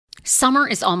Summer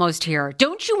is almost here.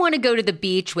 Don't you want to go to the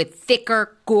beach with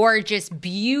thicker, gorgeous,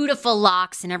 beautiful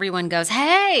locks and everyone goes,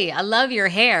 "Hey, I love your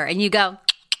hair." And you go,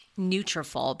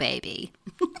 "Nutrafol, baby."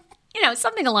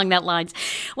 Something along that lines.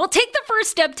 Well, take the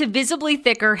first step to visibly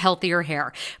thicker, healthier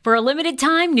hair. For a limited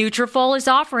time, Nutrafol is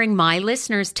offering my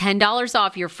listeners $10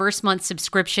 off your first month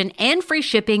subscription and free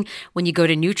shipping when you go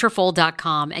to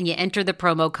Nutrafol.com and you enter the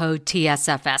promo code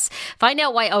TSFS. Find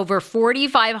out why over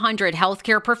 4,500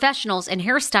 healthcare professionals and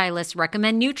hairstylists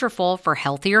recommend Nutrafol for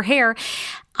healthier hair.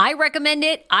 I recommend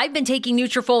it. I've been taking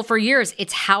Nutrafol for years.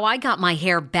 It's how I got my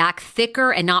hair back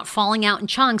thicker and not falling out in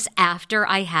chunks after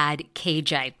I had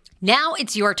KJ. Now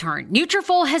it's your turn.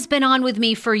 Nutrafol has been on with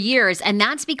me for years, and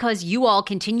that's because you all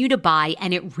continue to buy,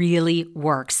 and it really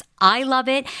works. I love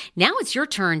it. Now it's your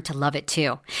turn to love it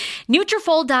too.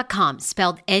 Nutrafol.com,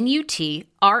 spelled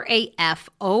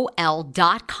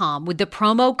Nutrafol.com with the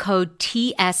promo code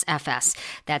TSFS.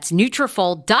 That's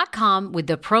Nutrafol.com with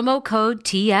the promo code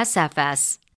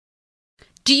TSFS.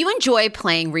 Do you enjoy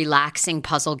playing relaxing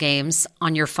puzzle games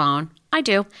on your phone? I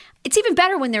do. It's even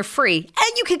better when they're free,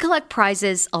 and you can collect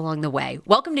prizes along the way.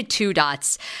 Welcome to Two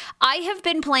Dots. I have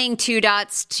been playing Two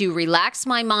Dots to relax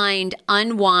my mind,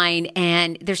 unwind,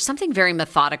 and there's something very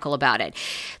methodical about it.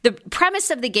 The premise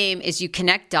of the game is you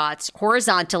connect dots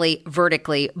horizontally,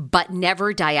 vertically, but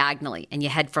never diagonally, and you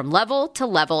head from level to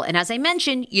level, and as I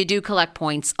mentioned, you do collect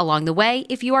points along the way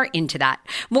if you are into that.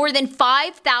 More than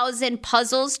 5,000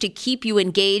 puzzles to keep you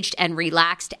engaged and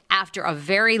relaxed after a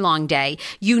very long day,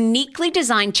 uniquely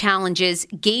designed challenges,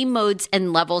 game modes,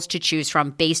 and levels to choose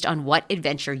from based on what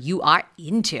adventure you are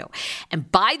into.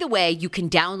 And by the way, you can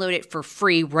download it for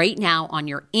free right now on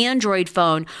your Android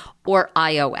phone or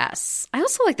iOS. I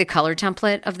also like the color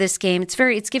template of this game.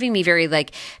 It's giving me very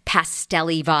like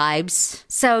pastel-y vibes.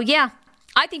 So yeah,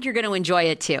 I think you're going to enjoy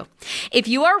it too. If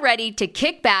you are ready to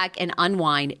kick back and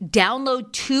unwind,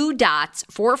 download Two Dots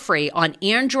for free on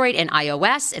Android and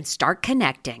iOS and start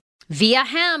connecting. Via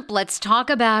Hemp, let's talk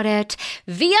about it.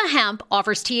 Via Hemp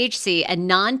offers THC and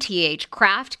non-TH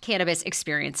craft cannabis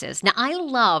experiences. Now, I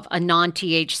love a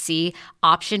non-THC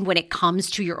option when it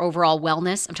comes to your overall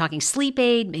wellness. I'm talking sleep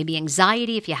aid, maybe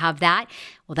anxiety if you have that.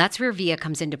 Well, that's where Via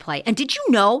comes into play. And did you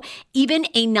know even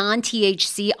a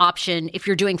non-THC option, if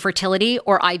you're doing fertility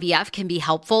or IVF, can be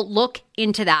helpful? Look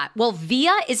into that. Well,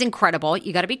 Via is incredible.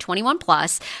 You got to be 21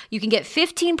 plus. You can get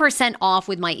 15% off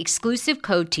with my exclusive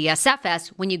code TSFS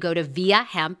when you go to Via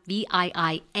Hemp,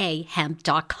 VIIA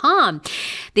hemp.com.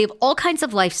 They have all kinds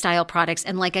of lifestyle products.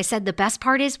 And like I said, the best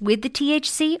part is with the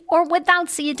THC or without,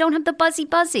 so you don't have the buzzy.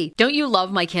 Don't you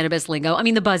love my cannabis lingo? I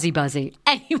mean, the buzzy.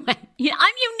 Anyway,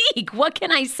 I'm unique. What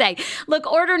can I say? Look,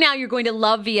 order now. You're going to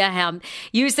love Via Hemp.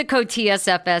 Use the code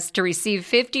TSFS to receive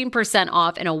 15%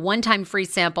 off and a one-time free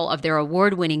sample of their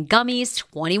award-winning gummies,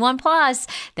 21 plus.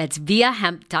 That's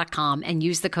viahemp.com and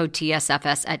use the code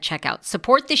TSFS at checkout.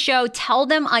 Support the show. Tell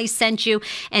them I sent you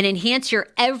and enhance your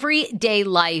everyday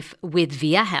life with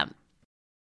Via Hemp.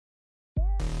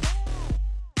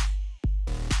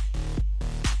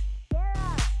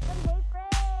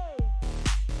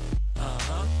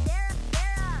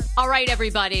 All right,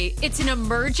 everybody, it's an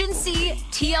emergency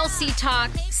TLC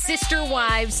Talk Sister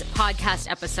Wives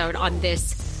podcast episode on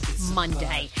this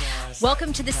Monday.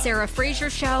 Welcome to the Sarah Fraser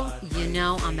Show. You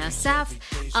know, I'm SF.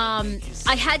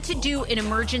 I had to do an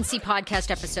emergency podcast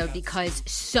episode because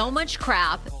so much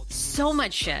crap, so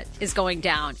much shit is going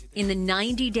down in the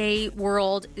 90-day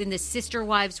world, in the Sister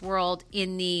Wives world,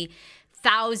 in the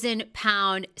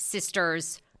 1,000-pound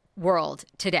sisters world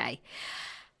today.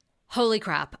 Holy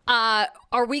crap.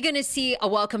 Are we going to see a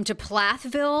welcome to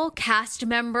Plathville cast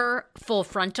member full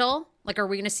frontal? Like, are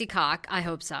we going to see cock? I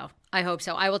hope so.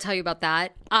 I will tell you about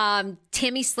that.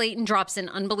 Tammy Slayton drops an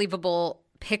unbelievable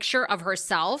picture of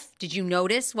herself. Did you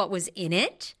notice what was in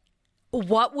it?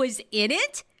 What was in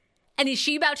it? And is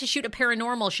she about to shoot a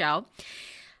paranormal show?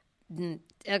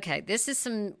 Okay, this is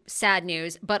some sad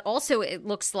news, but also it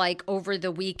looks like over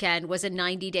the weekend was a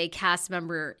 90-day cast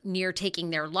member near taking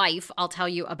their life. I'll tell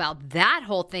you about that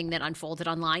whole thing that unfolded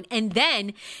online. And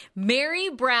then Meri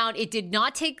Brown, it did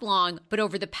not take long, but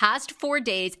over the past 4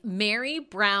 days, Meri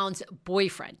Brown's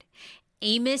boyfriend,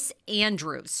 Amos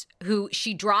Andrews, who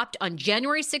she dropped on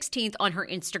January 16th on her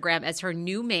Instagram as her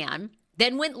new man,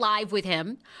 then went live with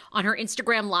him on her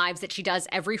Instagram lives that she does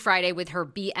every Friday with her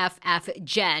BFF,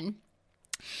 Jen.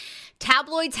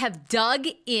 Tabloids have dug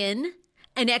in.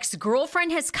 An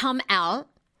ex-girlfriend has come out.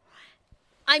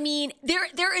 I mean,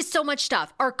 there is so much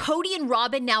stuff. Are Cody and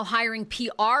Robin now hiring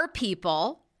PR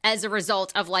people as a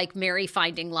result of like Meri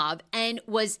finding love? And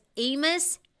was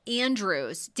Amos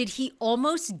Andrews, did he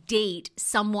almost date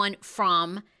someone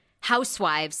from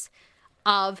Housewives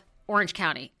of Orange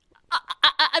County.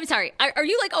 I'm sorry. Are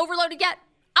you like overloaded yet?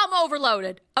 I'm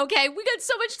overloaded. Okay. We got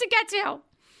so much to get to.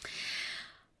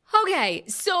 Okay.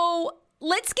 So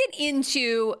let's get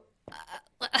into,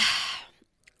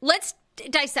 let's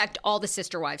dissect all the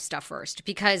sister wives stuff first,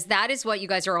 because that is what you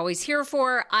guys are always here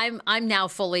for. I'm now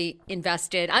fully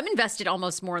invested. I'm invested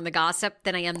almost more in the gossip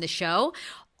than I am the show.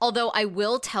 Although I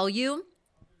will tell you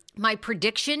my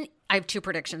prediction. I have 2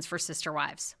 predictions for sister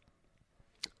wives.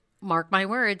 Mark my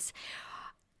words.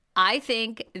 I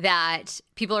think that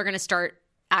people are going to start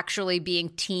actually being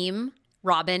team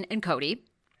Robin and Cody.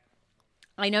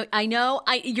 I know.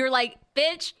 You're like,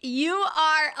 bitch, you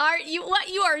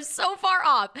are so far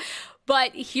off.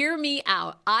 But hear me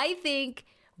out. I think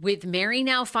with Meri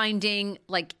now finding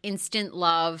like instant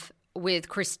love, with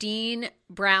Christine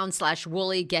Brown /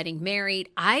 Wooly getting married,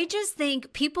 I just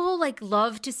think people like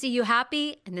love to see you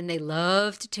happy, and then they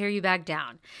love to tear you back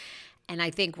down. And I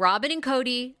think Robin and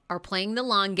Cody are playing the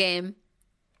long game.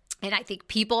 And I think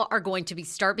people are going to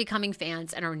start becoming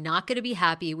fans and are not going to be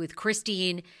happy with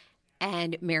Christine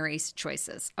and Meri's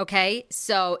choices. Okay.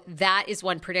 So that is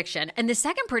one prediction. And the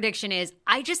second prediction is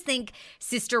I just think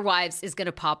Sister Wives is going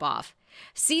to pop off.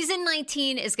 Season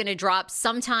 19 is going to drop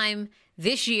sometime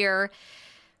this year,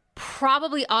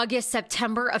 probably August,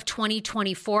 September of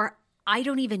 2024. I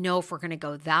don't even know if we're going to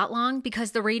go that long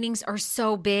because the ratings are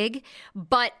so big.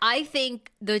 But I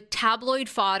think the tabloid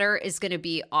fodder is going to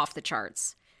be off the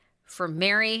charts for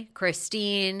Meri,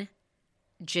 Christine,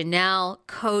 Janelle,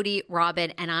 Cody,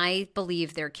 Robin, and I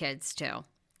believe their kids too.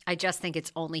 I just think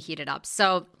it's only heated up.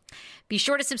 So be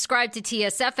sure to subscribe to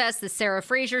TSFS, the Sarah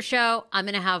Fraser Show. I'm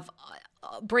going to have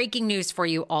breaking news for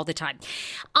you all the time.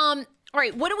 All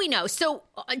right, what do we know? So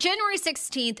January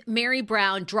 16th, Meri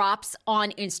Brown drops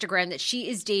on Instagram that she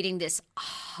is dating this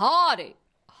hottie,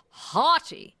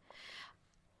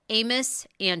 Amos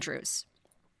Andrews.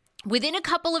 Within a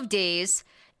couple of days,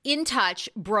 In Touch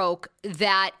broke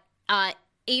that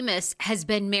Amos has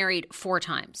been married 4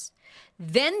 times.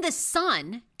 Then the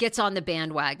son gets on the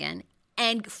bandwagon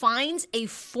and finds a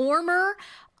former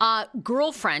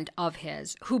girlfriend of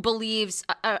his who believes,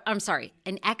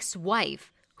 an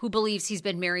ex-wife who believes he's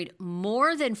been married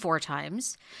more than 4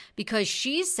 times, because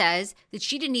she says that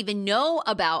she didn't even know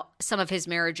about some of his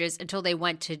marriages until they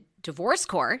went to divorce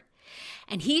court.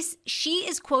 And she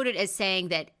is quoted as saying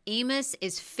that Amos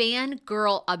is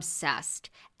fangirl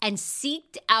obsessed and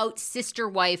seeked out sister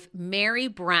wife Meri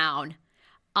Brown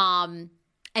and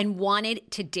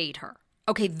wanted to date her.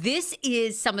 Okay, this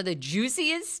is some of the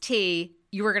juiciest tea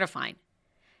you are going to find.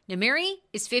 Now, Meri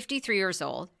is 53 years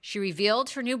old. She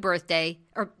revealed her new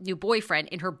boyfriend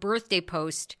in her birthday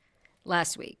post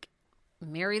last week.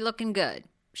 Meri looking good.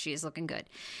 She is looking good.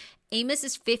 Amos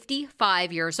is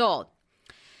 55 years old.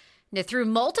 Now, through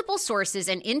multiple sources,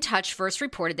 and In Touch first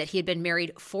reported that he had been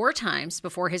married 4 times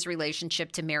before his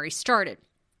relationship to Meri started.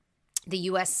 The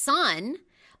U.S. Sun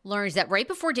learns that right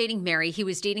before dating Meri, he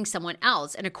was dating someone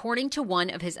else. And according to one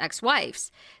of his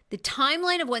ex-wives, the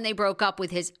timeline of when they broke up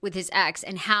with his ex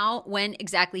and when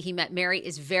exactly he met Meri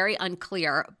is very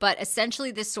unclear. But essentially,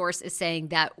 this source is saying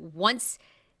that once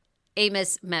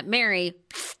Amos met Meri,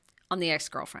 on the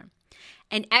ex-girlfriend.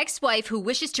 An ex-wife who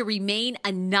wishes to remain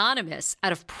anonymous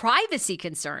out of privacy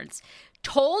concerns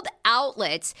told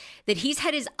outlets that he's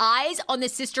had his eyes on the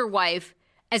sister wife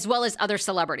as well as other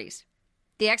celebrities.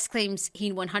 The ex claims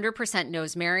he 100%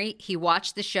 knows Meri. He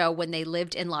watched the show when they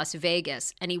lived in Las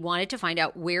Vegas, and he wanted to find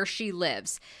out where she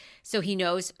lives so he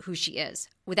knows who she is.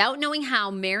 Without knowing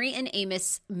how Meri and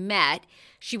Amos met,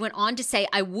 she went on to say,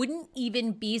 I wouldn't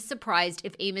even be surprised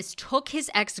if Amos took his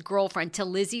ex-girlfriend to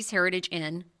Lizzie's Heritage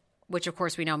Inn, which of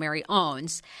course we know Meri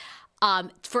owns,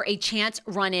 for a chance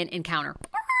run-in encounter.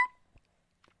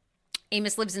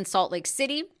 Amos lives in Salt Lake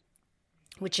City,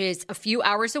 which is a few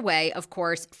hours away, of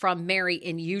course, from Meri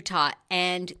in Utah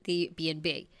and the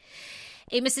B&B.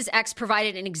 Amos's ex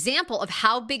provided an example of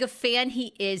how big a fan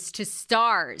he is to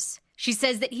stars. She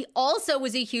says that he also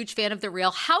was a huge fan of The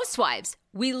Real Housewives.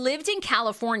 We lived in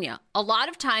California. A lot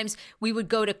of times we would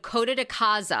go to Coda de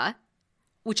Casa,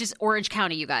 which is Orange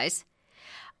County, you guys,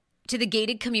 to the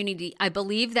gated community. I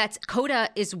believe that's Coda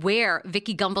is where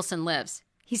Vicki Gunvalson lives.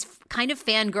 He's kind of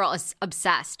fangirl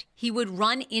obsessed. He would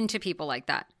run into people like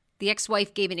that. The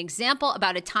ex-wife gave an example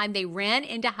about a time they ran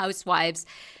into housewives,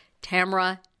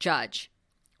 Tamara Judge.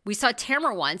 We saw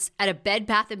Tamara once at a Bed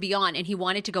Bath & Beyond, and he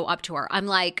wanted to go up to her. I'm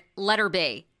like, let her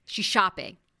be. She's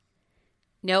shopping.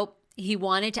 Nope. He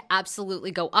wanted to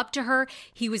absolutely go up to her.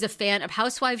 He was a fan of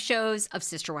housewife shows, of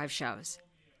sister wife shows.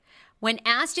 When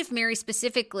asked if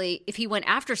he went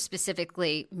after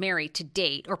specifically Meri to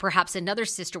date, or perhaps another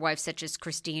sister wife such as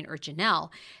Christine or Janelle,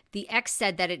 the ex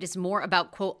said that it is more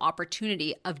about, quote,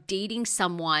 opportunity of dating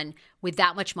someone with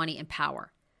that much money and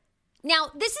power.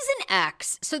 Now, this is an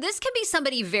ex, so this can be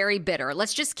somebody very bitter.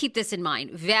 Let's just keep this in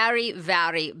mind. Very,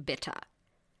 very bitter.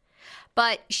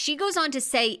 But she goes on to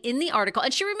say in the article,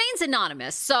 and she remains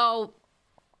anonymous, so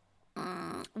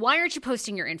why aren't you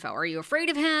posting your info? Are you afraid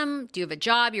of him? Do you have a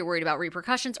job? You're worried about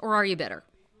repercussions? Or are you bitter?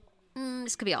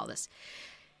 This could be all this.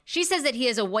 She says that he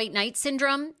has a white knight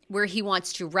syndrome where he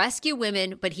wants to rescue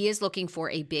women, but he is looking for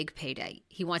a big payday.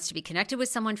 He wants to be connected with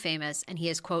someone famous, and he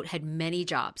has, quote, had many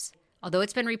jobs. Although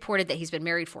it's been reported that he's been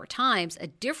married 4 times, a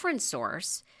different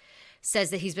source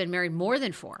says that he's been married more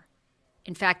than 4.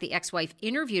 In fact, the ex-wife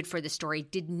interviewed for the story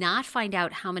did not find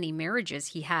out how many marriages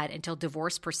he had until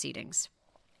divorce proceedings.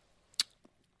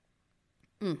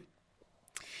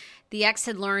 The ex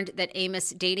had learned that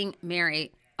Amos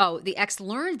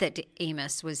learned that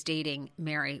Amos was dating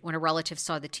Meri when a relative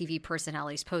saw the TV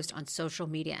personality's post on social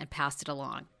media and passed it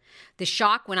along. The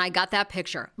shock when I got that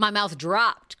picture, my mouth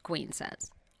dropped, Queen says.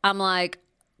 I'm like,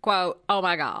 quote, oh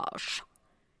my gosh.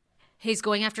 He's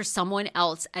going after someone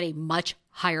else at a much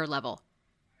higher level.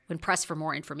 When pressed for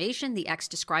more information, the ex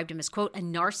described him as, quote, a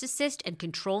narcissist and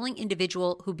controlling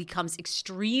individual who becomes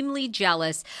extremely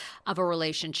jealous of a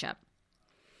relationship.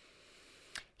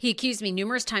 He accused me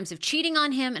numerous times of cheating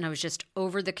on him, and I was just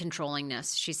over the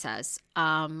controllingness, she says.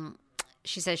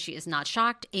 She says she is not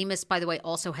shocked. Amos, by the way,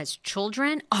 also has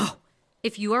children. Oh,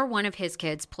 if you are one of his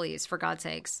kids, please, for God's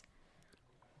sakes,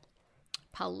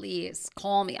 please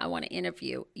call me. I want to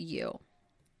interview you.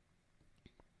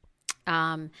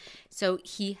 So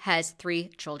he has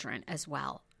 3 children as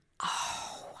well.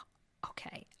 Oh,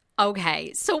 okay.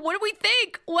 Okay. So what do we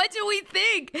think? What do we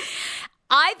think?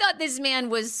 I thought this man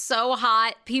was so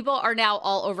hot. People are now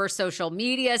all over social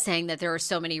media saying that there are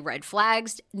so many red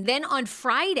flags. Then on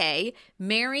Friday,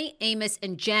 Meri, Amos,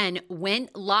 and Jen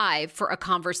went live for a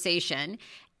conversation,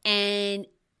 and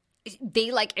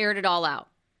they aired it all out.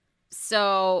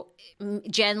 So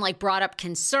Jen brought up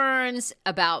concerns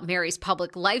about Meri's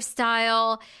public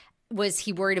lifestyle. Was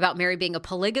he worried about Meri being a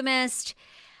polygamist?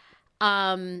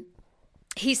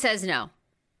 He says no.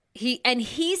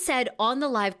 He said on the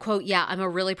live, quote, yeah, I'm a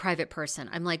really private person.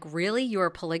 I'm like, really? You're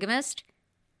a polygamist?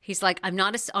 He's like, I'm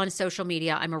not on social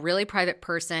media. I'm a really private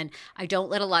person. I don't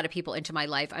let a lot of people into my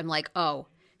life. I'm like, oh,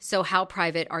 so how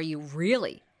private are you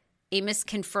really? Amos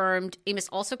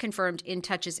also confirmed In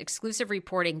Touch's exclusive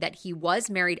reporting that he was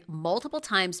married multiple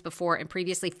times before and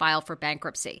previously filed for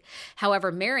bankruptcy.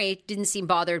 However, Meri didn't seem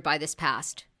bothered by this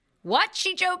past. What?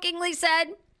 She jokingly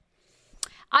said.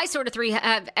 I sort of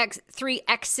have 3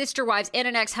 ex-sister wives and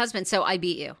an ex-husband, so I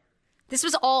beat you. This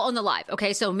was all on the live.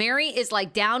 Okay, so Meri is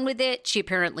down with it. She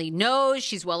apparently knows.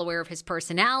 She's well aware of his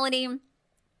personality.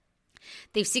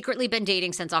 They've secretly been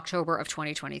dating since October of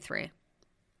 2023.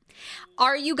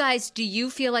 Do you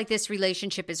feel like this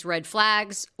relationship is red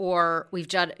flags, or we've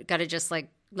got to just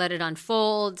let it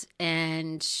unfold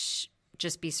and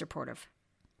just be supportive?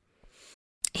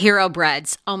 Hero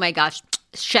breads. Oh my gosh.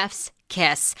 Chef's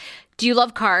kiss. Do you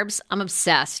love carbs? I'm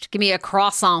obsessed. Give me a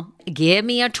croissant. Give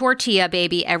me a tortilla,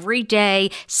 baby, every day,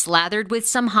 slathered with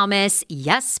some hummus.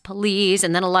 Yes, please.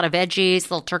 And then a lot of veggies, a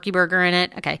little turkey burger in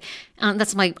it. Okay.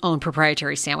 That's my own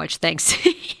proprietary sandwich. Thanks.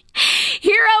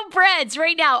 Hero Breads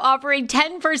right now offering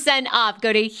 10% off.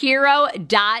 Go to hero.co.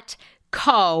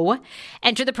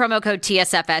 Enter the promo code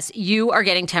TSFS. You are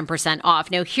getting 10%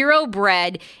 off. Now, Hero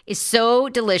Bread is so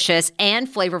delicious and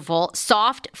flavorful,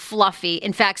 soft, fluffy.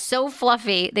 In fact, so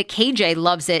fluffy that KJ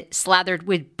loves it slathered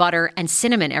with butter and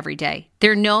cinnamon every day.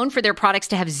 They're known for their products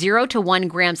to have 0 to 1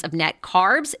 grams of net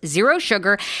carbs, 0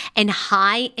 sugar, and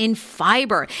high in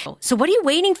fiber. So what are you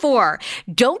waiting for?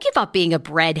 Don't give up being a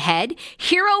breadhead.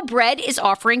 Hero Bread is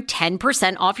offering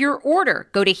 10% off your order.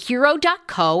 Go to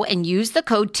hero.co and use the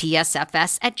code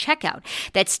TSFS at checkout.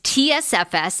 That's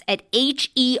TSFS at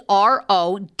HERO.CO.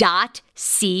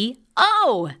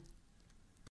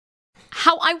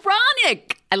 How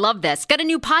ironic. I love this. Got a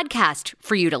new podcast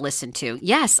for you to listen to.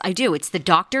 Yes, I do. It's the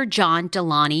Dr. John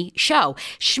Delaney Show.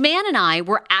 Schman and I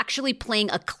were actually playing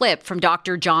a clip from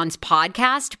Dr. John's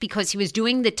podcast because he was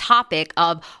doing the topic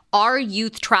of are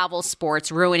youth travel sports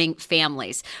ruining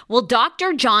families? Well,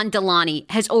 Dr. John Delaney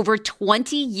has over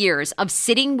 20 years of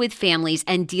sitting with families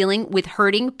and dealing with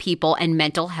hurting people and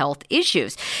mental health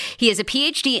issues. He has a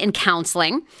PhD in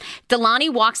counseling. Delaney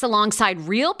walks alongside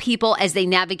real people as they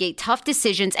navigate tough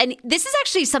decisions. And this is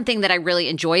actually something that I really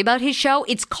enjoy about his show.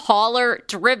 It's caller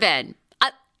driven.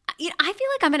 I feel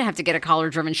like I'm going to have to get a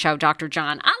caller-driven show, Dr.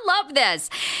 John. I love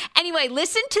this. Anyway,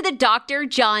 listen to the Dr.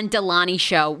 John Delaney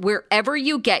Show wherever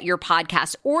you get your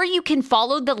podcast, or you can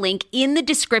follow the link in the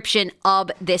description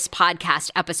of this podcast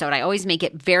episode. I always make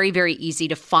it very, very easy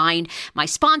to find my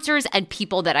sponsors and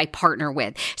people that I partner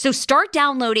with. So start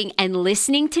downloading and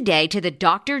listening today to the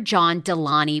Dr. John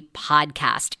Delaney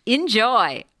podcast.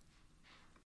 Enjoy.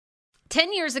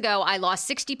 10 years ago, I lost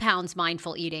 60 pounds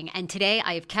mindful eating, and today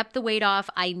I have kept the weight off.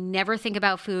 I never think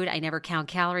about food. I never count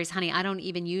calories. Honey, I don't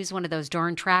even use one of those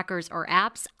darn trackers or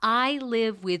apps. I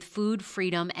live with food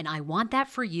freedom, and I want that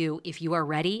for you if you are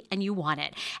ready and you want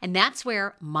it. And that's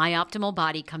where My Optimal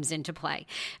Body comes into play.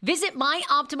 Visit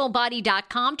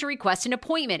myoptimalbody.com to request an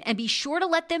appointment, and be sure to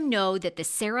let them know that the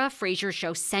Sarah Fraser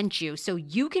Show sent you so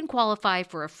you can qualify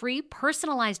for a free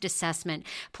personalized assessment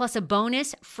plus a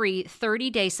bonus free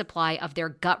 30-day supply of their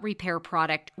gut repair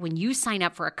product when you sign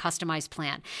up for a customized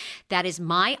plan. That is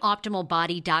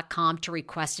myoptimalbody.com to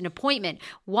request an appointment.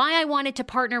 Why I wanted to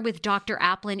partner with Dr.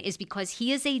 Applin is because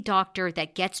he is a doctor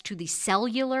that gets to the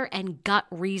cellular and gut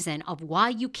reason of why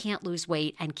you can't lose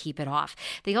weight and keep it off.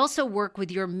 They also work with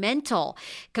your mental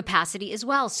capacity as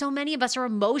well. So many of us are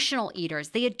emotional eaters.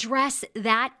 They address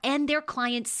that, and their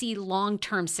clients see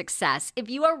long-term success. If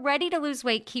you are ready to lose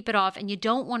weight, keep it off, and you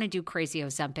don't want to do crazy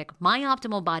Ozempic,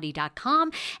 myoptimalbody.com,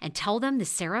 and tell them the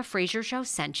Sarah Fraser Show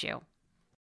sent you.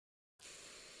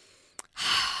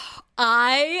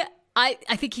 I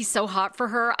think he's so hot for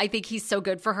her. I think he's so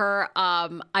good for her. I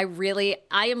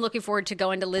am looking forward to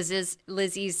going to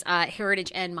Lizzie's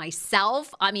Heritage Inn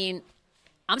myself. I mean,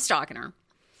 I'm stalking her.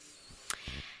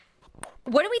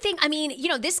 What do we think? I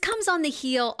mean, this comes on the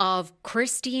heel of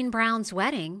Christine Brown's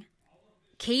wedding.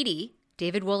 Katie,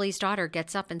 David Woolley's daughter,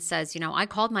 gets up and says, I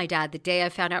called my dad the day I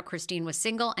found out Christine was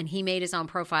single, and he made his own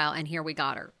profile, and here we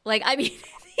got her.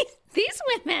 These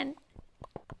women,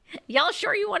 y'all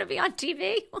sure you want to be on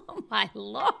TV? Oh, my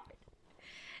Lord.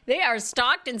 They are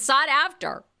stalked and sought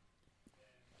after.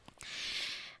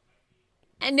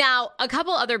 And now, a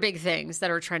couple other big things that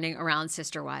are trending around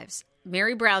Sister Wives.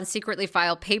 Meri Brown secretly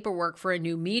filed paperwork for a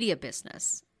new media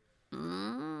business.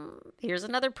 Here's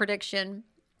another prediction.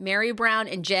 Meri Brown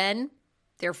and Jen,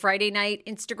 their Friday night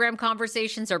Instagram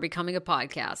conversations are becoming a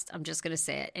podcast. I'm just going to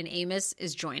say it. And Amos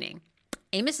is joining.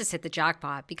 Amos has hit the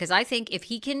jackpot, because I think if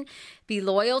he can be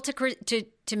loyal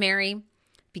to Meri,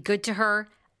 be good to her,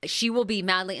 she will be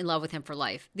madly in love with him for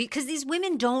life. Because these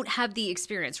women don't have the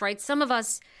experience, right? Some of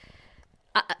us,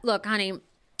 look, honey,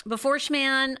 before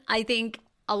Schman, I think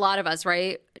a lot of us,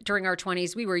 right, during our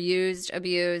 20s, we were used,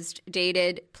 abused,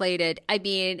 dated, plated. I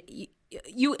mean,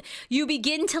 you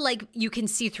begin to you can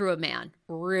see through a man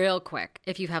real quick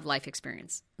if you have life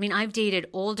experience. I mean, I've dated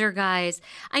older guys.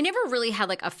 I never really had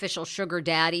official sugar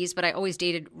daddies, but I always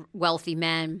dated wealthy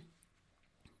men.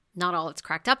 Not all it's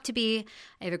cracked up to be.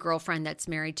 I have a girlfriend that's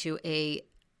married to a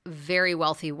very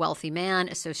wealthy man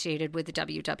associated with the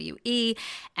WWE.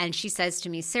 And she says to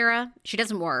me, Sarah, she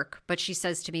doesn't work, but she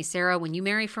says to me, Sarah, when you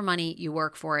marry for money, you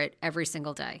work for it every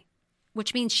single day,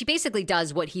 which means she basically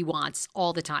does what he wants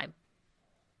all the time.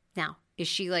 Now, is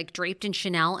she draped in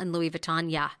Chanel and Louis Vuitton?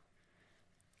 Yeah.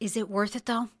 Is it worth it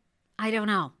though? I don't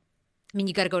know. I mean,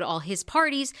 you got to go to all his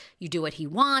parties. You do what he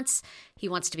wants. He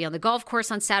wants to be on the golf course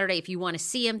on Saturday. If you want to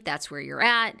see him, that's where you're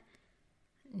at.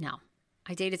 No.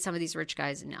 I dated some of these rich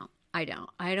guys. No, I don't.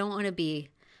 I don't want to be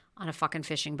on a fucking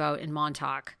fishing boat in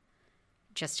Montauk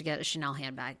just to get a Chanel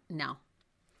handbag. No.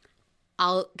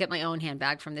 I'll get my own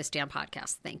handbag from this damn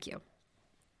podcast. Thank you.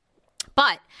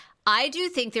 But I do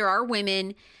think there are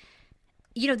women,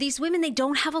 these women, they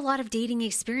don't have a lot of dating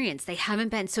experience. They haven't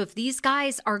been. So if these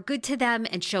guys are good to them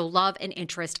and show love and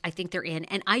interest, I think they're in.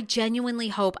 And I genuinely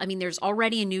hope, there's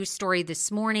already a news story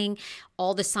this morning,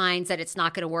 all the signs that it's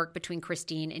not going to work between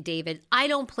Christine and David. I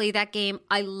don't play that game.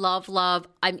 I love love.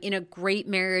 I'm in a great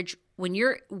marriage. When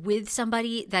you're with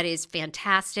somebody that is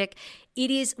fantastic, it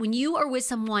is when you are with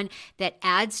someone that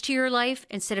adds to your life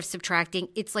instead of subtracting,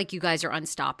 it's like you guys are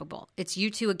unstoppable. It's you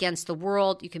two against the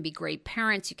world. You can be great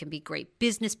parents. You can be great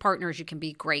business partners. You can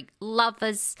be great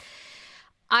lovers.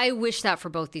 I wish that for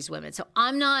both these women. So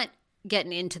I'm not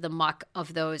getting into the muck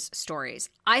of those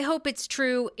stories. I hope it's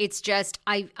true. It's just,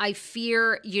 I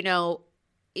fear,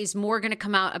 is more going to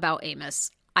come out about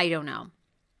Amos? I don't know.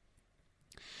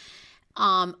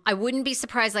 I wouldn't be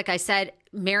surprised. Like I said,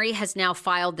 Meri has now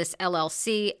filed this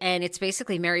LLC, and it's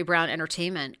basically Meri Brown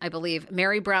Entertainment, I believe.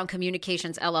 Meri Brown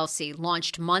Communications LLC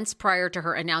launched months prior to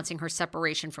her announcing her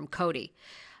separation from Cody.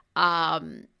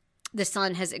 The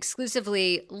Sun has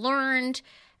exclusively learned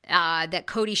that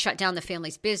Cody shut down the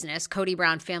family's business, Cody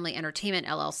Brown Family Entertainment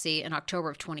LLC, in October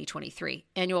of 2023.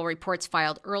 Annual reports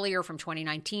filed earlier from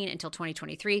 2019 until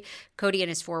 2023. Cody and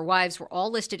his 4 wives were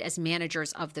all listed as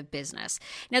managers of the business.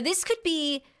 Now, this could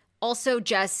be also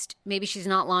just maybe she's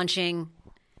not launching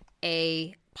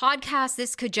a podcast.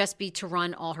 This could just be to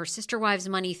run all her sister wives'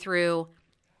 money through.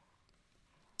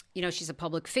 You know, she's a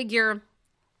public figure.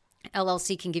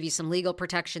 LLC can give you some legal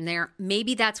protection there.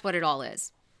 Maybe that's what it all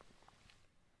is.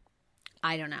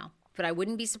 I don't know. But I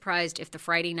wouldn't be surprised if the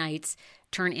Friday nights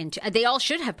turn into... They all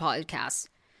should have podcasts.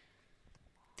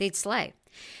 They'd slay.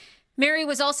 Meri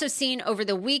was also seen over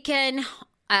the weekend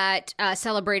at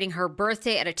celebrating her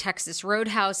birthday at a Texas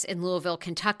Roadhouse in Louisville,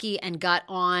 Kentucky, and got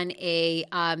on a...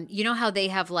 you know how they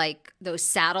have like those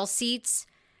saddle seats?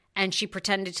 And she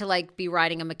pretended to like be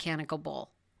riding a mechanical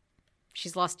bull.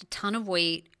 She's lost a ton of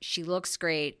weight. She looks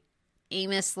great.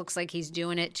 Amos looks like he's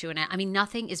doing it to an... I mean,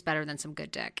 nothing is better than some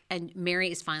good dick. And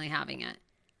Meri is finally having it.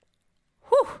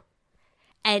 Whew.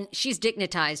 And she's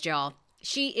dignitized, y'all.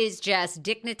 She is just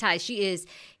dignitized. She is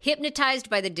hypnotized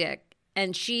by the dick.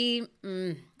 And she,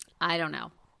 I don't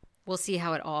know. We'll see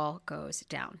how it all goes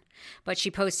down. But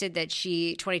she posted that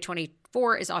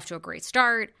 2024 is off to a great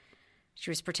start.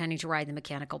 She was pretending to ride the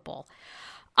mechanical bull.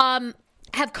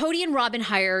 Have Cody and Robin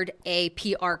hired a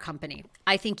PR company?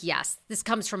 I think yes. This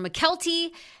comes from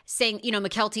McKelty saying, you know,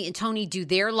 McKelty and Tony do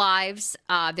their lives,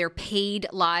 their paid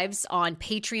lives on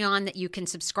Patreon that you can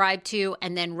subscribe to,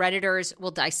 and then Redditors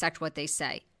will dissect what they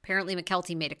say. Apparently,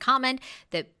 McKelty made a comment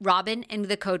that Robin and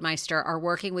the Codemeister are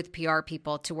working with PR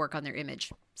people to work on their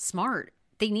image. Smart.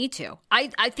 They need to. I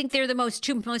think they're the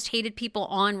two most hated people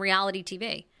on reality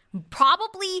TV.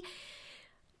 Probably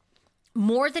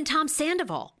more than Tom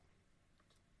Sandoval.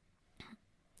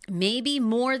 Maybe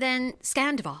more than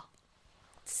Scandival.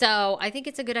 So I think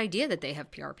it's a good idea that they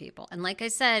have PR people. And like I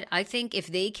said, I think if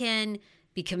they can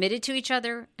be committed to each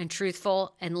other and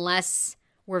truthful, unless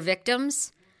we're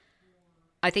victims,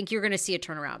 I think you're going to see a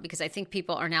turnaround, because I think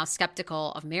people are now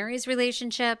skeptical of Meri's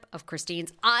relationship, of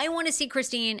Christine's. I want to see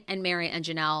Christine and Meri and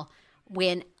Janelle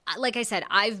win. Like I said,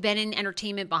 I've been in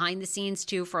entertainment behind the scenes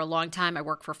too for a long time. I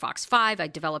worked for Fox 5. I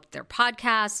developed their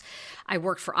podcasts. I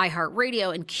worked for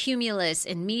iHeartRadio and Cumulus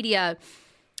and media.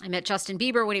 I met Justin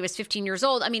Bieber when he was 15 years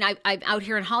old. I mean, I'm out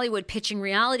here in Hollywood pitching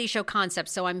reality show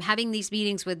concepts. So I'm having these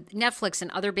meetings with Netflix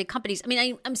and other big companies. I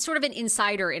mean, I'm sort of an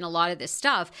insider in a lot of this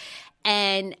stuff.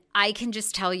 And I can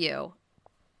just tell you,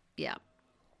 yeah,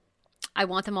 I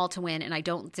want them all to win. And I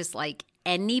don't dislike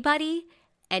anybody,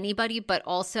 but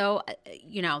also,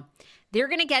 you know, they're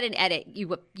going to get an edit.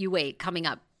 You wait, coming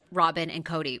up, Robin and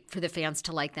Cody, for the fans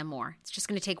to like them more. It's just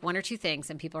going to take one or two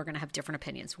things and people are going to have different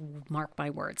opinions. Mark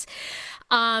my words.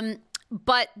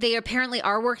 But they apparently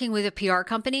are working with a PR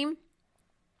company.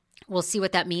 We'll see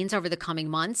what that means over the coming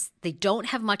months. They don't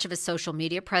have much of a social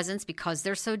media presence because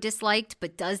they're so disliked.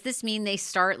 But does this mean they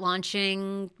start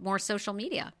launching more social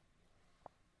media?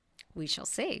 We shall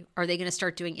see. Are they going to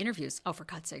start doing interviews? Oh, for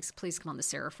God's sakes, please come on the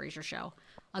Sarah Fraser show.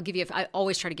 I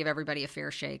always try to give everybody a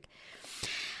fair shake.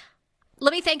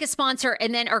 Let me thank a sponsor.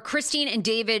 And then are Christine and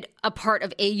David a part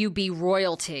of AUB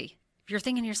royalty? If you're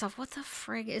thinking to yourself, what the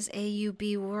frig is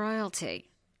AUB royalty?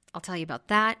 I'll tell you about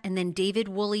that. And then David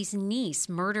Woolley's niece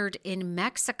murdered in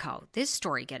Mexico. This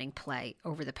story getting play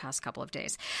over the past couple of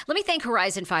days. Let me thank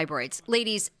Horizon Fibroids.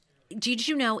 Ladies, did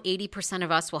you know 80%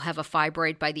 of us will have a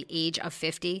fibroid by the age of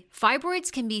 50?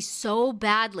 Fibroids can be so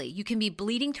badly. You can be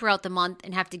bleeding throughout the month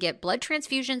and have to get blood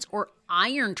transfusions or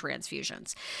iron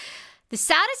transfusions. The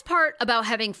saddest part about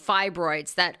having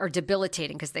fibroids that are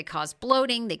debilitating, because they cause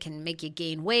bloating, they can make you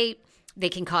gain weight, they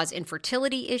can cause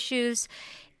infertility issues,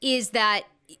 is that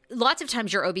lots of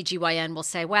times your OBGYN will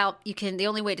say, well, the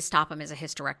only way to stop them is a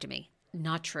hysterectomy.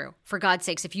 Not true. For God's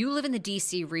sakes, if you live in the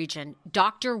DC region,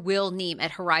 Dr. Will Neem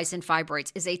at Horizon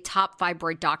Fibroids is a top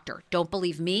fibroid doctor. Don't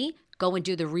believe me? Go and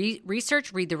do the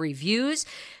research, read the reviews,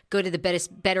 go to the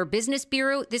Better Business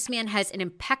Bureau. This man has an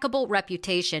impeccable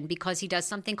reputation because he does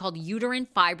something called uterine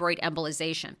fibroid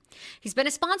embolization. He's been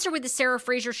a sponsor with the Sarah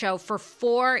Fraser Show for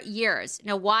 4 years.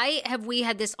 Now, why have we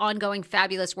had this ongoing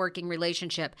fabulous working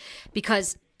relationship?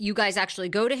 Because you guys actually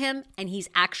go to him and he's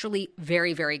actually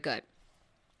very, very good.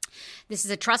 This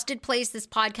is a trusted place, this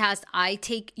podcast. I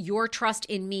take your trust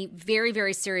in me very,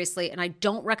 very seriously, and I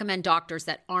don't recommend doctors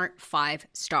that aren't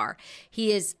 5-star.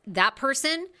 He is that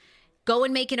person. Go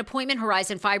and make an appointment,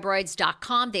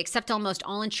 horizonfibroids.com. They accept almost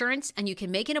all insurance, and you can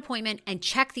make an appointment and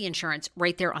check the insurance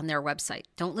right there on their website.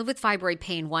 Don't live with fibroid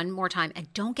pain one more time,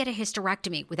 and don't get a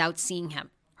hysterectomy without seeing him.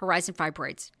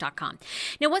 horizonfibroids.com.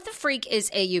 Now, what the freak is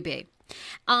AUB?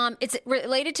 It's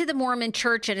related to the Mormon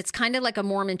church, and it's kind of like a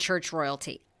Mormon church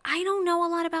royalty. I don't know a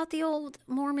lot about the old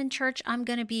Mormon church. I'm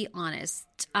going to be honest.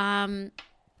 I'm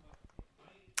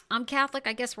Catholic.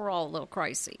 I guess we're all a little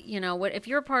crazy. You know what? If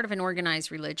you're a part of an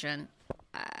organized religion,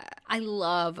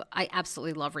 I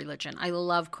absolutely love religion. I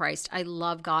love Christ. I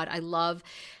love God. I love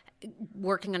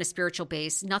working on a spiritual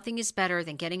base. Nothing is better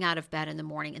than getting out of bed in the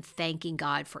morning and thanking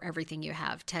God for everything you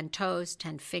have. 10 toes,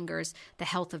 10 fingers, the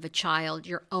health of a child,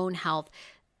 your own health,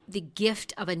 the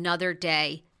gift of another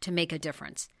day to make a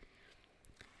difference.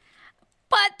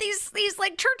 But these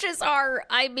like churches are,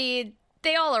 I mean,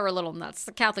 they all are a little nuts,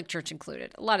 the Catholic Church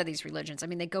included. A lot of these religions, I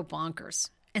mean, they go bonkers.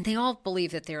 And they all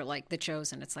believe that they're like the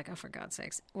chosen. It's like, oh, for God's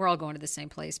sakes, we're all going to the same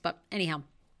place. But anyhow,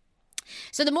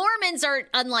 so the Mormons are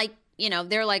unlike, you know,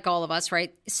 they're like all of us,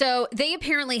 right? So they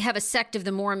apparently have a sect of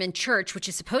the Mormon Church, which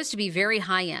is supposed to be very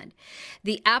high end.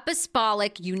 The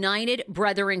Apostolic United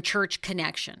Brethren Church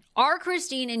Connection. Are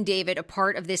Christine and David a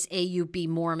part of this AUB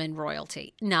Mormon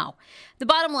royalty? No. The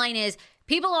bottom line is,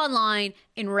 people online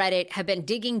in Reddit have been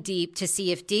digging deep to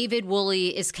see if David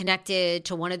Woolley is connected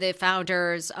to one of the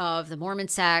founders of the Mormon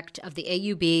sect of the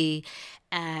AUB,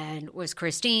 and was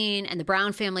Christine and the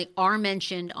Brown family are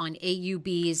mentioned on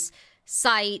AUB's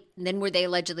site. And then were they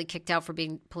allegedly kicked out for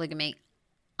being polygamy?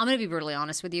 I'm going to be brutally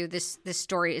honest with you. This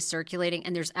story is circulating,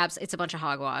 and it's a bunch of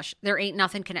hogwash. There ain't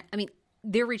nothing I mean,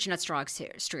 they're reaching at straws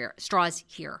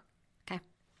here. Okay.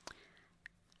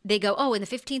 They go, oh, in the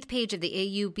 15th page of the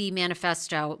AUB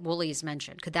manifesto, Woolley is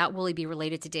mentioned. Could that Woolley be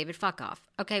related to David? Fuck off.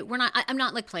 Okay, I'm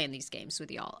not like playing these games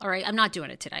with y'all, all right? I'm not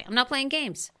doing it today. I'm not playing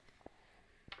games.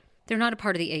 They're not a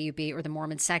part of the AUB or the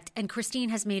Mormon sect, and Christine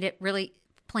has made it really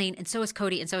plain, and so is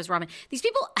Cody, and so is Robin. These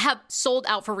people have sold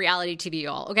out for reality TV,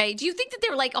 y'all, okay? Do you think that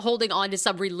they're like holding on to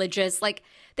some religious, like,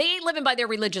 they ain't living by their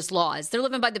religious laws. They're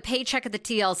living by the paycheck of the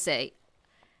TLC.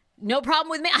 No problem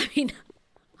with me. I mean,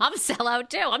 I'm a sellout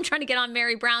too. I'm trying to get on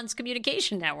Mary Brown's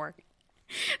communication network.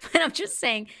 But I'm just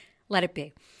saying, let it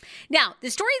be. Now,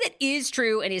 the story that is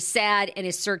true and is sad and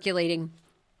is circulating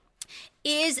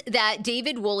is that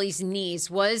David Woolley's niece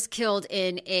was killed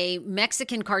in a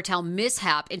Mexican cartel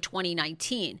mishap in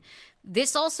 2019.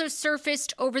 This also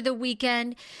surfaced over the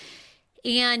weekend.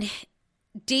 And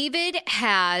David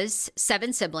has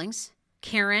 7 siblings: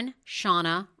 Karen,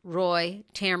 Shauna, Roy,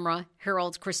 Tamara,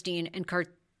 Harold, Christine, and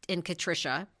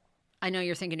Katricia. I know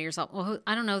you're thinking to yourself, well,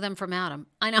 I don't know them from Adam.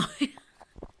 I know.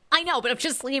 I know, but I'm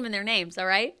just naming their names, all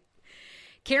right?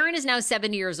 Karen is now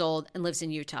 70 years old and lives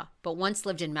in Utah, but once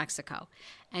lived in Mexico.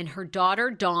 And her daughter,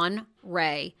 Dawn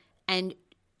Ray, and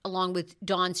along with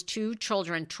Dawn's 2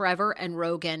 children, Trevor and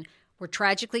Rogan, were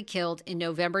tragically killed in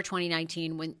November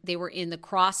 2019 when they were in the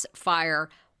crossfire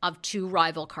of 2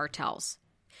 rival cartels.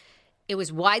 It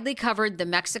was widely covered, the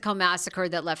Mexico massacre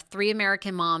that left 3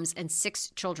 American moms and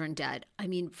 6 children dead. I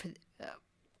mean,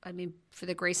 for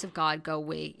the grace of God, go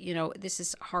we. You know, this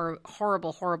is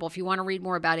horrible, horrible. If you want to read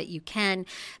more about it, you can.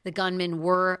 The gunmen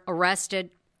were arrested.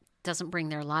 Doesn't bring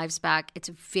their lives back. It's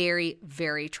very,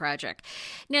 very tragic.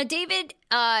 Now, David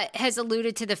has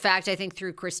alluded to the fact, I think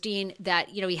through Christine, that,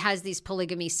 you know, he has these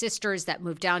polygamy sisters that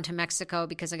moved down to Mexico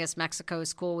because I guess Mexico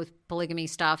is cool with polygamy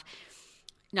stuff.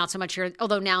 Not so much here,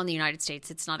 although now in the United States,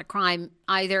 it's not a crime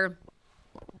either.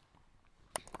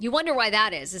 You wonder why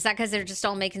that is. Is that because they're just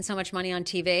all making so much money on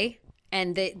TV?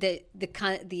 And the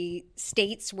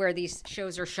states where these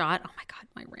shows are shot. Oh my God,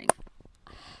 my ring.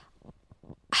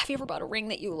 Have you ever bought a ring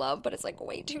that you love, but it's like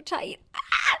way too tight?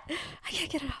 I can't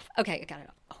get it off. Okay, I got it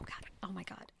off. Oh God. Oh my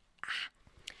God.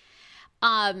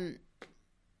 I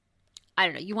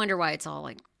don't know. You wonder why it's all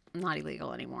like not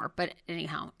illegal anymore. But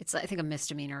anyhow, it's I think a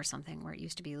misdemeanor or something where it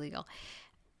used to be illegal.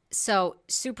 So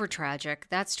super tragic.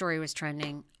 That story was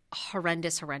trending.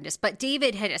 Horrendous. But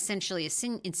David had essentially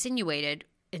insinuated,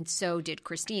 and so did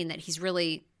Christine, that he's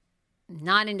really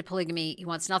not into polygamy. He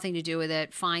wants nothing to do with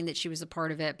it. Fine that she was a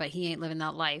part of it, but he ain't living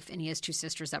that life. And he has 2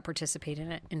 sisters that participate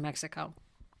in it in Mexico.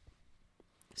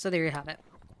 So there you have it.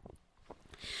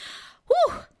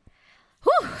 Whew.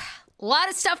 A lot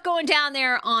of stuff going down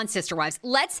there on Sister Wives.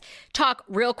 Let's talk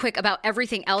real quick about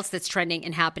everything else that's trending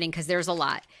and happening, because there's a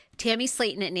lot. Tammy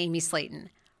Slayton and Amy Slayton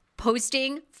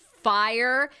posting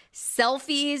fire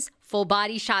selfies, full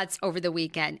body shots over the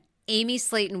weekend. Amy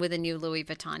Slayton with a new Louis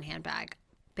Vuitton handbag.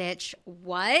 Bitch,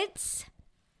 what?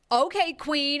 Okay,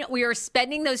 queen, we are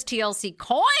spending those TLC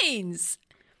coins.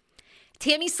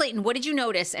 Tammy Slayton, what did you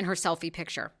notice in her selfie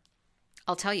picture?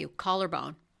 I'll tell you,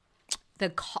 collarbone.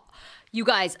 You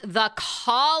guys, the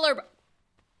collarbone.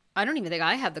 I don't even think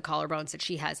I have the collarbones that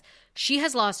she has. She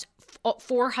has lost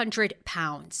 400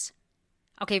 pounds.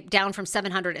 Okay, down from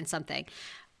 700 and something.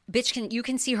 Bitch, you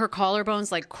can see her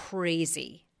collarbones like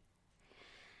crazy.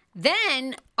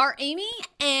 Then are Amy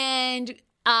and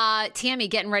Tammy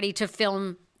getting ready to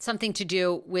film something to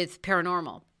do with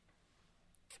paranormal.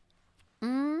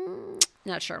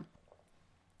 Not sure.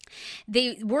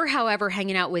 They were, however,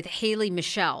 hanging out with Haley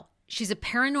Michelle. She's a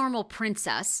paranormal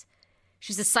princess.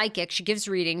 She's a psychic. She gives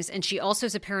readings, and she also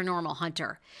is a paranormal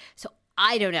hunter. So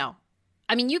I don't know.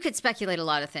 I mean, you could speculate a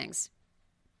lot of things.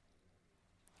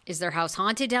 Is their house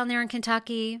haunted down there in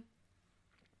Kentucky?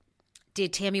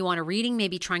 Did Tammy want a reading,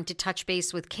 maybe trying to touch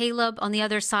base with Caleb on the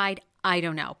other side? I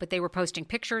don't know. But they were posting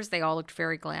pictures. They all looked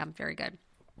very glam, very good.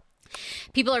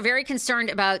 People are very concerned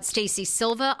about Stacy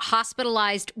Silva,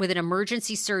 hospitalized with an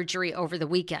emergency surgery over the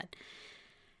weekend.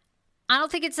 I don't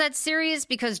think it's that serious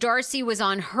because Darcy was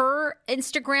on her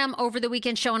Instagram over the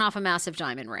weekend showing off a massive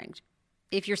diamond ring.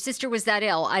 If your sister was that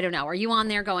ill, I don't know. Are you on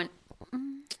there going,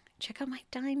 check out my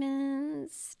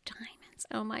diamonds? Diamonds.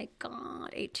 Oh my God.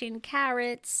 18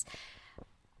 carats.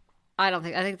 I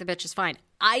think the bitch is fine.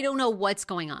 I don't know what's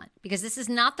going on because this is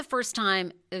not the first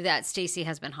time that Stacy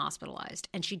has been hospitalized,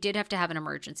 and she did have to have an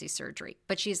emergency surgery.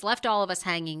 But she's left all of us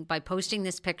hanging by posting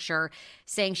this picture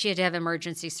saying she had to have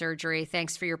emergency surgery.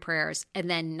 Thanks for your prayers. And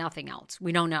then nothing else.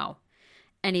 We don't know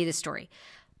any of the story.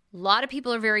 A lot of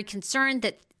people are very concerned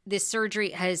that this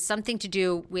surgery has something to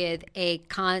do with a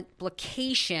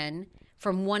complication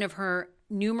from one of her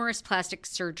numerous plastic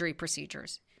surgery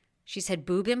procedures. She's had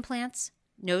boob implants,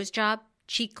 nose job,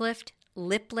 cheek lift,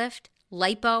 lip lift,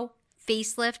 lipo,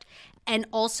 facelift, and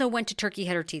also went to Turkey,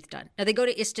 had her teeth done. Now, they go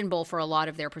to Istanbul for a lot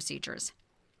of their procedures.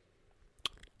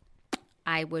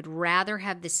 I would rather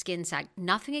have the skin sag.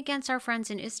 Nothing against our friends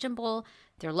in Istanbul.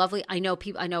 They're lovely. I know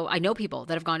people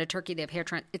that have gone to Turkey. They have hair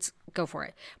go for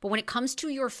it. But when it comes to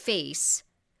your face,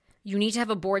 you need to have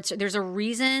a board. There's a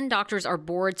reason doctors are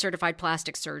board certified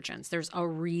plastic surgeons. There's a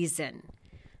reason.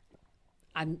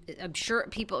 I'm sure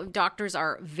doctors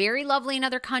are very lovely in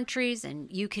other countries,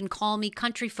 and you can call me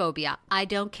country phobia. I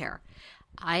don't care.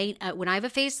 When I have a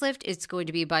facelift, it's going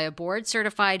to be by a board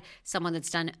certified, someone that's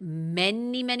done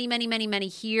many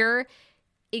here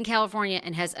in California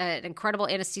and has an incredible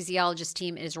anesthesiologist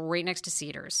team, is right next to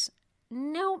Cedars.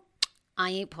 No, I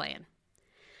ain't playing.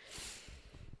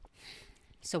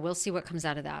 So we'll see what comes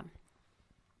out of that.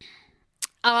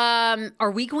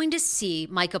 Are we going to see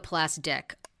Micah Plath's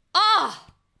dick? Oh,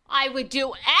 I would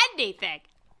do anything.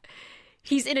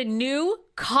 He's in a new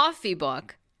coffee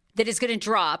book that is going to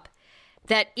drop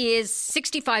that is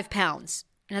 65 pounds.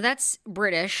 Now, that's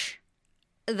British,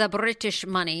 the British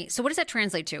money. So what does that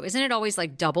translate to? Isn't it always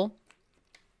like double?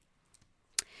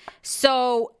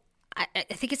 So I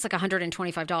think it's like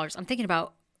 $125. I'm thinking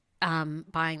about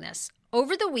buying this.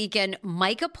 Over the weekend,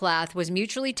 Micah Plath was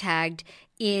mutually tagged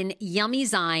in Yummy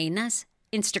Zine's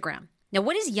Instagram. Now,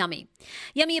 what is Yummy?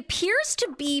 Yummy appears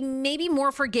to be maybe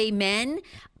more for gay men,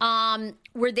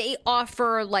 where they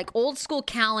offer like old school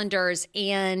calendars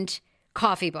and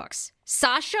coffee books.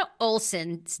 Sasha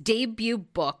Olsen's debut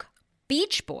book,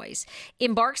 Beach Boys,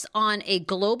 embarks on a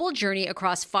global journey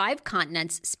across 5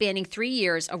 continents spanning 3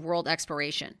 years of world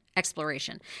exploration.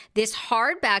 This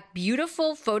hardback,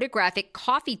 beautiful photographic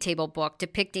coffee table book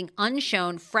depicting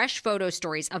unshown, fresh photo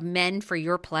stories of men for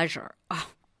your pleasure. Oh.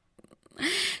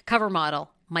 Cover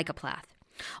model, Micah Plath.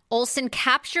 Olsen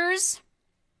captures...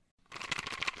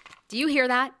 Do you hear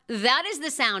that? That is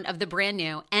the sound of the brand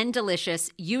new and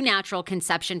delicious Eu Natural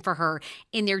Conception for Her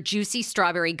in their juicy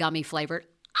strawberry gummy flavored.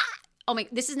 Oh my,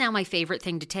 this is now my favorite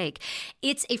thing to take.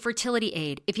 It's a fertility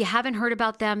aid. If you haven't heard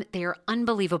about them, they are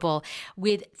unbelievable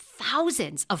with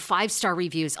thousands of 5-star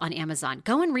reviews on Amazon.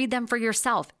 Go and read them for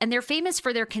yourself. And they're famous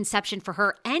for their Conception for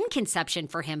Her and Conception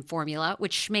for Him formula,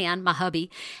 which Schman, my hubby,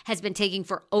 has been taking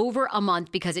for over a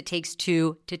month because it takes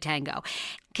 2 to tango.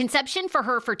 Conception for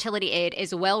Her fertility aid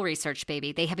is well-researched,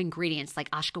 baby. They have ingredients like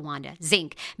ashwagandha,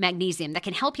 zinc, magnesium that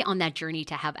can help you on that journey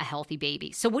to have a healthy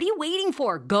baby. So what are you waiting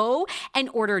for? Go and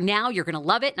order now. You're going to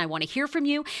love it, and I want to hear from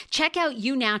you. Check out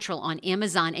Eu Natural on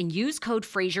Amazon and use code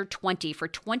Fraser20 for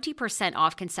 20%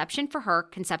 off Conception for Her,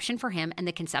 Conception for Him, and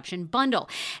the Conception Bundle.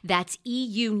 That's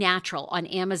EU Natural on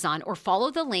Amazon, or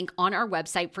follow the link on our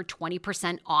website for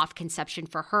 20% off Conception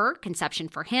for Her, Conception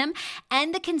for Him,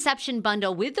 and the Conception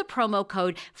Bundle with the promo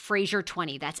code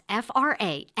Fraser20. That's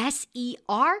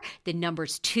Fraser, the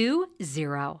numbers 20.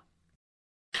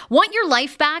 Want your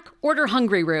life back? Order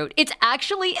Hungry Root. It's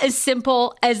actually as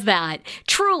simple as that.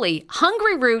 Truly,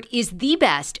 Hungry Root is the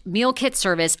best meal kit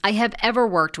service I have ever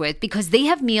worked with because they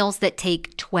have meals that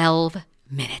take 12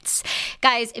 minutes.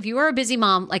 Guys, if you are a busy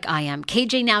mom like I am,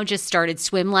 KJ now just started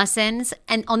swim lessons.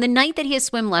 And on the night that he has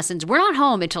swim lessons, we're not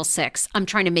home until 6. I'm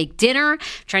trying to make dinner,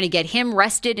 trying to get him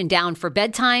rested and down for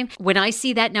bedtime. When I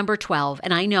see that number 12,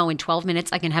 and I know in 12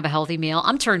 minutes I can have a healthy meal,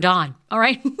 I'm turned on. All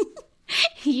right.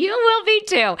 You will be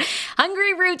too.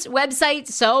 Hungry Roots website,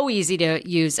 so easy to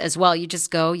use as well. You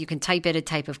just go, you can type in a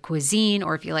type of cuisine,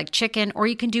 or if you like chicken, or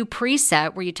you can do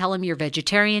preset where you tell them you're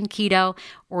vegetarian, keto,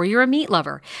 or you're a meat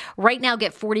lover. Right now,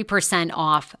 get 40%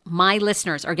 off. My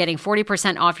listeners are getting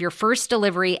 40% off your first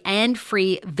delivery and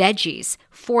free veggies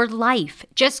for life.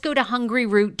 Just go to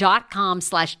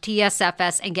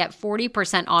hungryroot.com/TSFS and get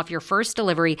 40% off your first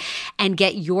delivery and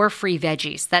get your free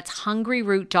veggies. That's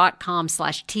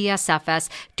hungryroot.com/TSFS.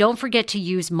 Don't forget to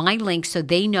use my link so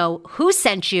they know who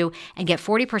sent you and get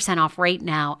 40% off right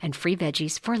now and free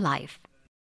veggies for life.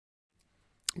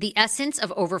 The essence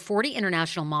of over 40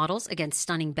 international models against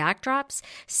stunning backdrops,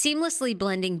 seamlessly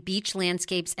blending beach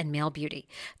landscapes and male beauty.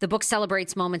 The book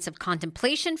celebrates moments of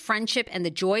contemplation, friendship, and the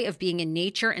joy of being in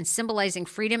nature, and symbolizing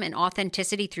freedom and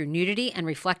authenticity through nudity and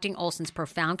reflecting Olsen's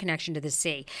profound connection to the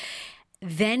sea.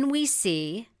 Then we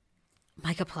see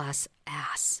Micah Plath's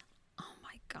ass. Oh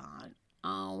my God.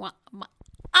 Oh my.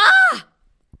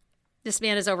 This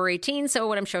man is over 18, so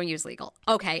what I'm showing you is legal.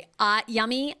 Okay.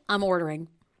 Yummy. I'm ordering.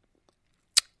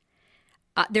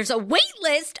 There's a wait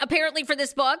list, apparently, for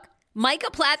this book. Micah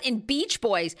Plath and Beach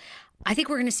Boys. I think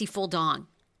we're going to see full dong.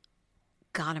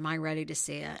 God, am I ready to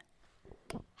see it?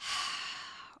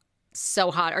 So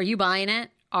hot. Are you buying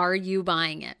it? Are you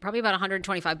buying it? Probably about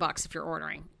 $125 if you're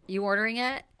ordering. You ordering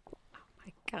it? Oh,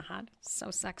 my God.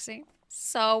 So sexy.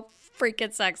 So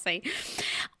freaking sexy.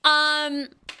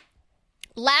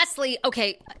 Lastly,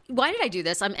 okay, why did I do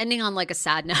this? I'm ending on like a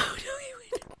sad note.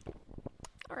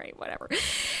 All right, whatever.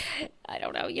 I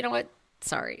don't know. You know what?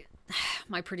 Sorry.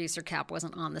 My producer cap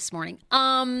wasn't on this morning.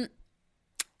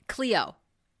 Cleo.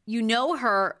 You know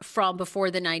her from Before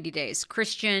the 90 Days.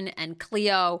 Christian and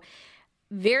Cleo.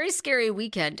 Very scary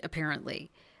weekend,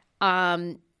 apparently.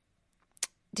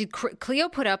 Did Cleo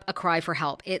put up a cry for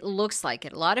help? It looks like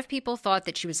it. A lot of people thought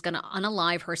that she was going to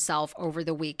unalive herself over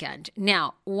the weekend.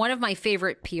 Now, one of my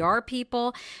favorite PR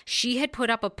people, she had put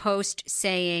up a post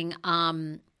saying,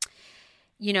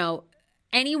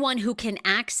 anyone who can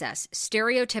access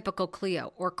stereotypical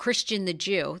Cleo or Christian the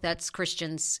Jew, that's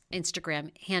Christian's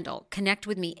Instagram handle, connect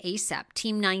with me ASAP.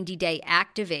 Team 90 Day,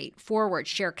 activate, forward,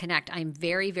 share, connect. I'm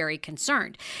very, very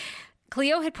concerned.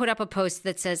 Cleo had put up a post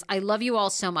that says, I love you all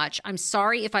so much. I'm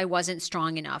sorry if I wasn't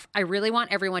strong enough. I really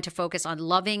want everyone to focus on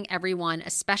loving everyone,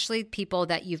 especially people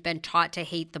that you've been taught to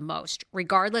hate the most.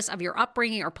 Regardless of your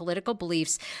upbringing or political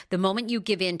beliefs, the moment you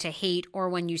give in to hate or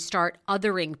when you start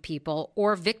othering people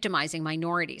or victimizing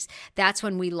minorities, that's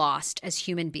when we lost as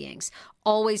human beings.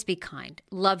 Always be kind.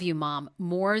 Love you, Mom,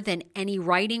 more than any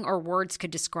writing or words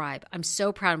could describe. I'm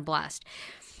so proud and blessed.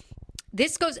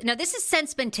 This has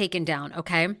since been taken down,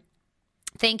 okay?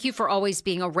 Thank you for always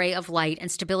being a ray of light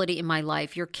and stability in my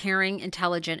life. You're caring,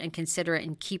 intelligent, and considerate,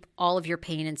 and keep all of your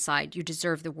pain inside. You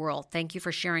deserve the world. Thank you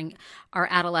for sharing our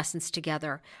adolescence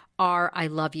together. I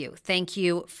love you. Thank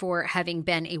you for having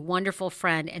been a wonderful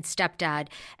friend and stepdad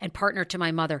and partner to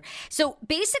my mother. So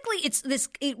basically,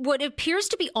 what appears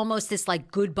to be almost this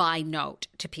like goodbye note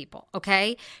to people,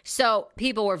 okay? So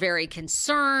people were very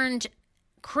concerned.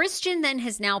 Christian then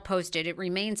has now posted, it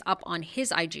remains up on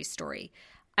his IG story,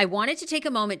 I wanted to take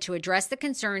a moment to address the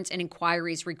concerns and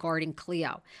inquiries regarding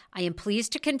Cleo. I am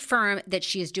pleased to confirm that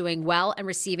she is doing well and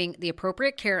receiving the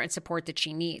appropriate care and support that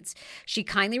she needs. She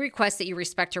kindly requests that you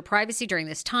respect her privacy during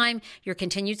this time. Your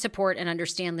continued support and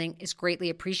understanding is greatly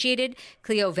appreciated.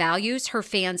 Cleo values her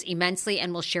fans immensely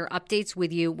and will share updates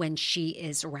with you when she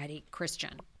is ready.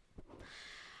 Christian.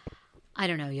 I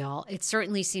don't know, y'all. It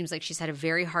certainly seems like she's had a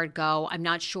very hard go. I'm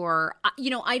not sure.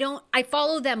 I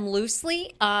follow them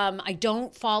loosely. I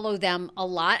don't follow them a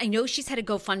lot. I know she's had a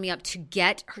GoFundMe up to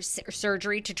get her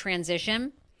surgery to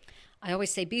transition. I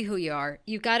always say, be who you are.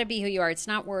 You've got to be who you are. It's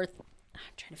not worth, I'm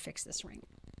trying to fix this ring.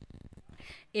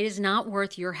 It is not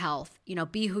worth your health.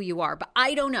 Be who you are. But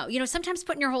I don't know. Sometimes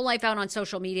putting your whole life out on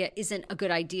social media isn't a good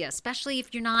idea, especially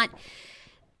if you're not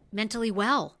mentally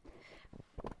well.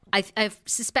 I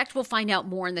suspect we'll find out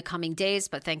more in the coming days,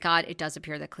 but thank God it does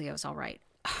appear that Cleo's all right.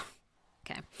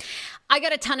 Okay. I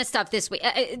got a ton of stuff this week.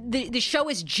 The show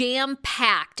is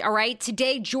jam-packed, all right?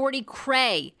 Today, Jordy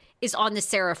Cray is on the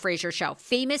Sarah Fraser Show.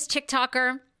 Famous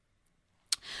TikToker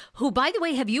who, by the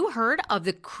way, have you heard of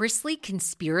the Chrisley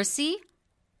conspiracy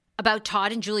about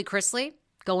Todd and Julie Chrisley?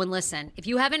 Go and listen. If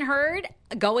you haven't heard,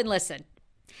 go and listen.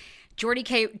 Jordy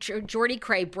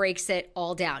Cray breaks it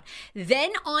all down.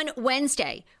 Then on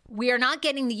Wednesday, we are not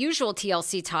getting the usual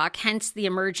TLC talk, hence the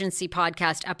emergency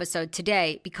podcast episode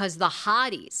today, because the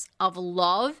hotties of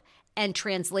Love and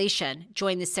Translation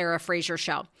join the Sarah Fraser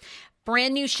Show.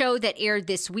 Brand new show that aired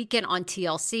this weekend on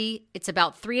TLC. It's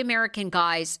about 3 American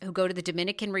guys who go to the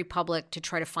Dominican Republic to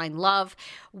try to find love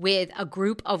with a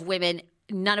group of women,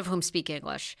 none of whom speak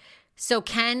English. So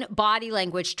can body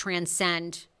language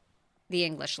transcend the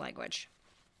English language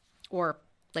or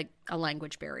like a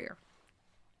language barrier?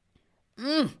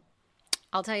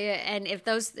 I'll tell you. And if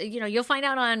those, you'll find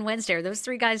out on Wednesday, are those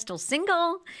 3 guys still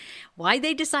single? Why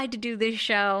they decide to do this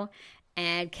show?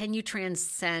 And can you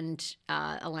transcend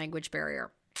a language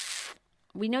barrier?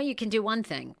 We know you can do one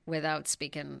thing without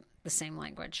speaking the same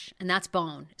language, and that's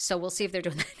bone. So we'll see if they're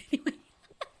doing that anyway.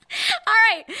 All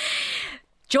right.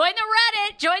 Join the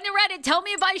Reddit. Tell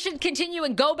me if I should continue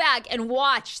and go back and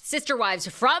watch Sister Wives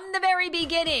from the very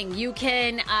beginning. You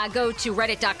can go to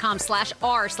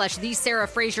reddit.com/r/The Sarah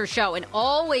Fraser Show, and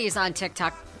always on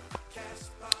TikTok.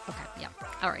 Okay, yeah.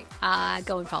 All right.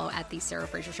 Go and follow at The Sarah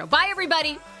Fraser Show. Bye,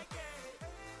 everybody.